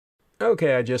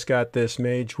Okay, I just got this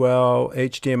Magewell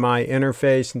HDMI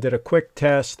interface and did a quick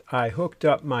test. I hooked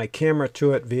up my camera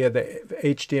to it via the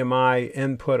HDMI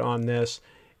input on this,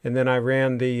 and then I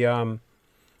ran the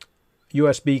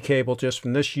USB cable just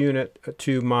from this unit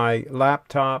to my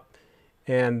laptop,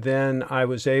 and then I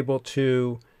was able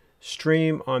to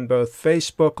stream on both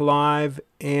Facebook Live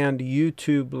and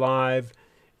YouTube Live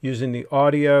using the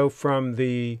audio from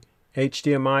the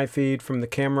HDMI feed, from the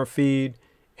camera feed,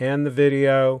 and the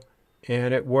video,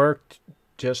 and it worked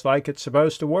just like it's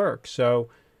supposed to work. So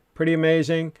pretty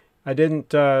amazing. I didn't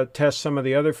test some of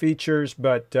the other features,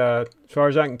 but as far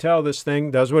as I can tell, this thing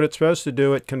does what it's supposed to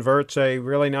do. It converts a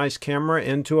really nice camera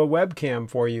into a webcam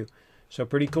for you. So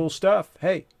pretty cool stuff.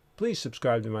 Hey, please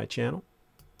subscribe to my channel.